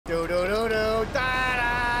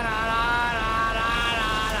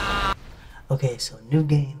Okay, so new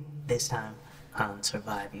game, this time on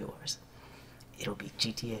Survive Yours. It'll be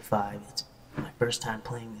GTA 5. It's my first time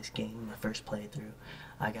playing this game, my first playthrough.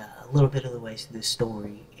 I got a little bit of the way through the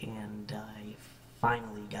story, and I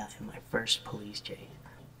finally got in my first police chase.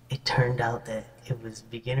 It turned out that it was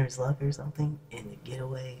beginner's luck or something, and the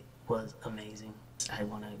getaway was amazing. I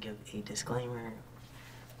want to give a disclaimer.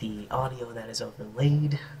 The audio that is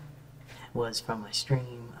overlaid was from my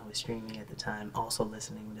stream. I was streaming at the time, also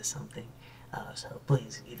listening to something. So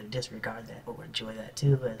please either disregard that or enjoy that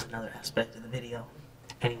too as another aspect of the video.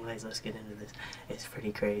 Anyways, let's get into this. It's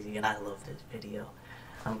pretty crazy and I love this video.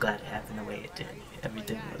 I'm glad it happened the way it did.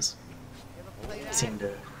 Everything seemed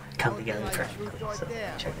to come together perfectly, so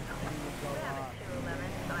check it out.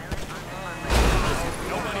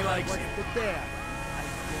 Nobody likes it.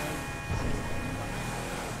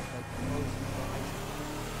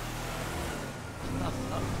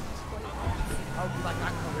 Oh, like I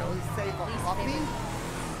can really save a puppy?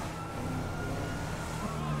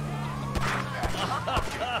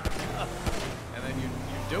 And then you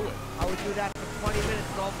do it. I would do that for 20 minutes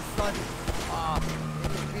and all of a sudden, it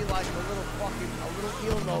would be like a little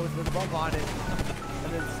eel nose with bug on it, and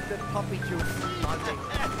then spit puppy juice on me.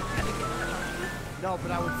 No, but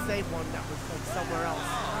I would save one that was like somewhere else.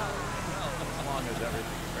 As long as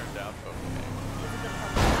everything turned out okay.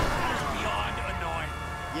 Beyond annoying.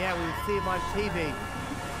 Yeah, we would see him on TV.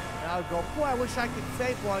 And I would go, boy, I wish I could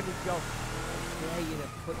save one. He'd go, yeah, you done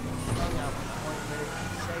put your tongue out for 20 minutes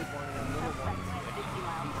and save one of them little ones.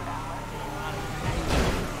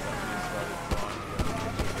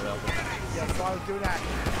 Yeah, so I would do that.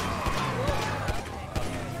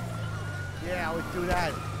 Yeah, I would do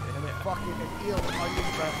that. And the fucking eel on your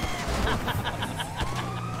breath.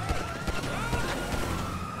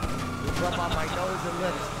 You'd rub on my nose and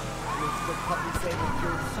lips. It's the puppy saving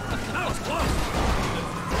juice. That was close!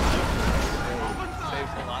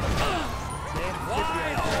 Saves a lot of time. Well,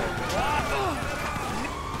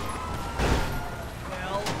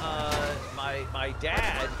 my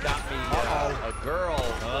dad got me a girl.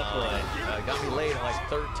 Got me laid at like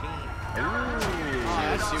 13.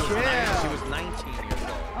 She was 19 years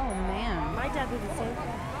old. Oh man, my dad did the same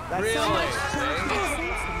thing. Really?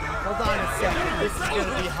 Hold on a second. This is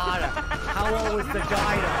gonna be hotter. How old was the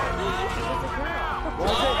guy though? She was a girl.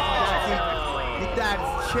 Was it? Your dad's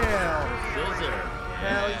chill. Scissor.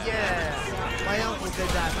 Hell yeah. My uncle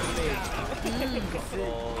did that for me.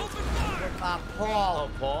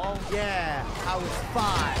 Paul. Oh, Paul? Yeah, I was 5.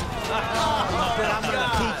 He said, I'm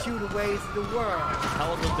gonna teach you the ways of the world.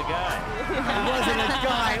 How old was the guy? It wasn't a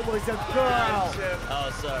guy, it was a girl.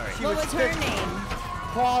 Oh, sorry. What was her name?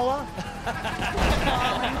 Paula.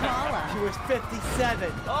 Paula. She was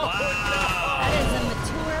 57. Oh, wow. That is a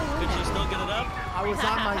mature woman. Did she still get it up? I was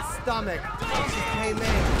on my stomach. She came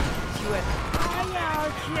in. She went,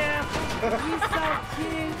 hi, Chip. You're so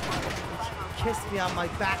cute. She kissed me on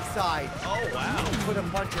my backside. Oh, wow. Put a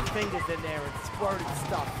bunch of fingers in there and squirted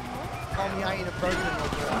stuff. Told me I ain't a virgin no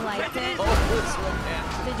more. You liked it? Oh, this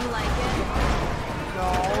romantic. Did you like it?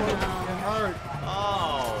 No, it hurt.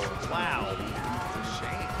 Oh, wow. It's a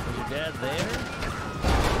shame. Was your dad there?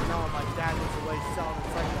 No, my dad was away selling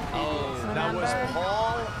cycles. Oh, now was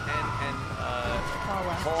Paul and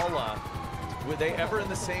Paula, were they ever in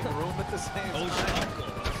the same room at the same time? Oh,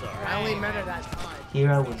 I'm sorry. I only met her that time.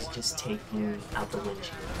 Here I was just taking out the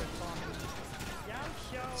windshield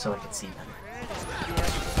so I could see better.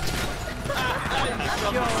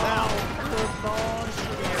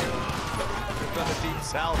 From the deep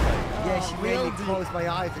south. Yeah, she made me close my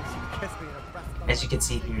eyes and she kissed me in the breast. As you can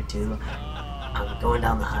see here too, I'm going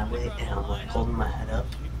down the highway and I'm like holding my head up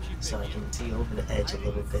so I can see over the edge a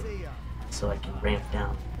little bit so I can ramp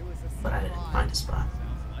down, but I didn't find a spot.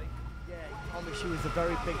 Yeah, he told me she was a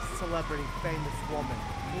very big celebrity, famous woman.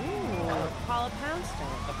 Ooh, Paula Poundstone.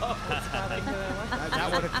 That's probably who it was. That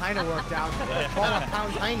would have kind of worked out. Paula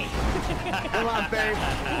Pound Tiny. Come on, babe.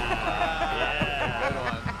 Yeah, good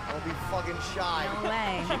one. Don't be fucking shy. No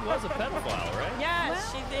way. She was a pedophile, right? Yeah,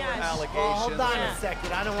 she did. Allegations. Well, hold on Yeah. a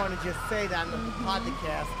second. I don't want to just say that in the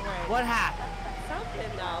podcast. Right. What happened?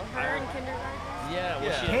 Something though. Her in kindergarten. Yeah,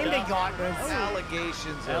 well, she Kindergartners.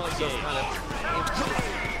 allegations of just kind of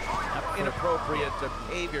inappropriate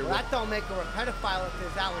behavior. Well, that don't make her a pedophile if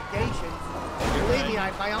there's allegations. Believe me,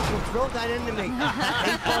 my uncle drilled that into me.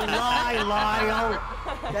 People lie, oh.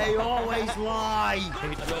 They always lie. He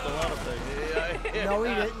drilled a lot of things. No,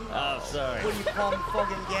 he didn't. Oh, sorry. What do you call him,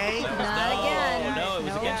 fucking gay? Not again. No, it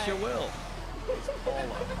was against your will.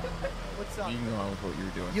 What's up? You can go on with what you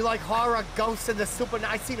were doing. You like horror, ghosts, and the super...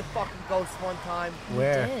 I seen a fucking ghost one time.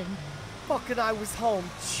 Did. Fucking I was home,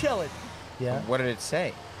 chilling. Yeah. What did it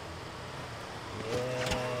say?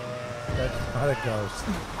 That's not a ghost.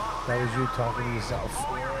 That was you talking to yourself.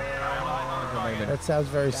 That sounds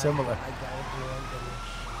very similar.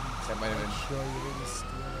 That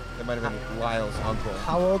might have been Lyle's uncle.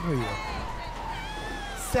 How old were you?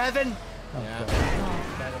 7. Okay.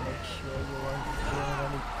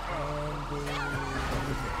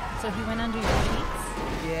 So he went under your sheets?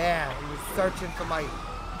 Yeah, he was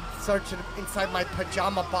searching inside my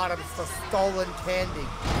pajama bottoms for stolen candy.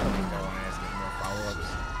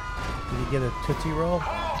 Did he get a Tootsie Roll? No,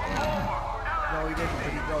 he didn't,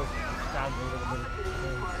 but he goes down a little bit.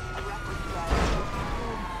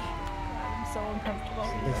 I'm so uncomfortable.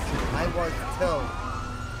 I was too.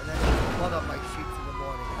 And then there was blood on my sheets in the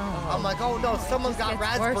morning. Oh. I'm like, oh no, someone got gets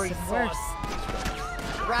raspberry worse and worse.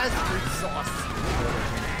 sauce. Raspberry sauce.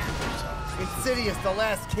 Insidious, The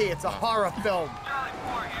Last Key. It's a horror film.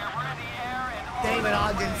 David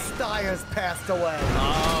Ogden Stiers passed away.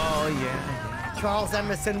 Oh, yeah. Charles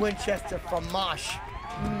Emerson Winchester from Mosh.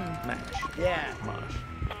 MASH. Yeah. MASH.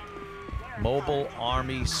 Mobile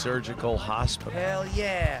Army Surgical Hospital. Hell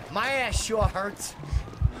yeah. My ass sure hurts.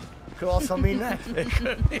 Could also mean that. It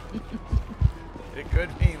could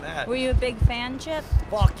mean that. Were you a big fan, Chip?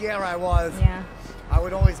 Fuck yeah, I was. Yeah. I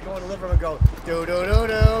would always go in the living room and go do do do do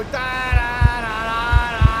da da da da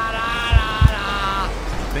da da da.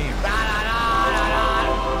 Theme. Da da da da da.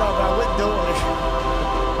 No, but I wouldn't do it.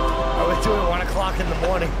 I would do it at 1 o'clock in the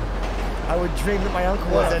morning. I would dream that my uncle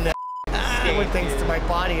was in there doing things to my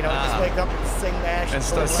body, and I would just wake up and sing MASH. And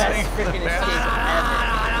start singing the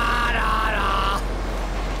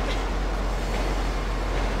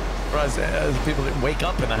as people that wake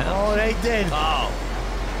up in the house. Oh, they did. Oh.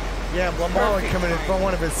 Yeah, Lamar would come in and throw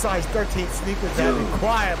one of his size 13 sneakers at me.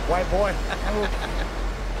 Quiet, white boy.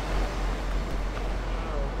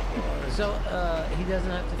 So he doesn't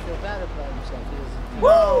have to feel bad about himself. He doesn't.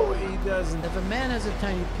 Woo! He doesn't. If a man has a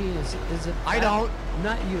tiny penis, is it? I don't.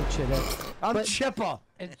 Not you, Chitto. I'm Chipper.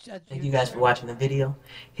 Thank you guys for watching the video.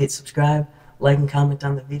 Hit subscribe, like, and comment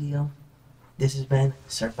on the video. This has been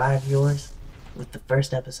Survive Yours with the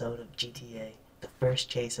first episode of GTA, the first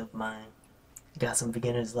chase of mine. Got some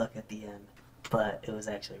beginner's luck at the end, but it was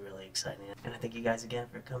actually really exciting. And I thank you guys again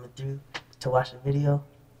for coming through to watch the video.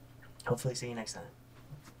 Hopefully see you next time.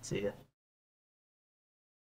 See ya.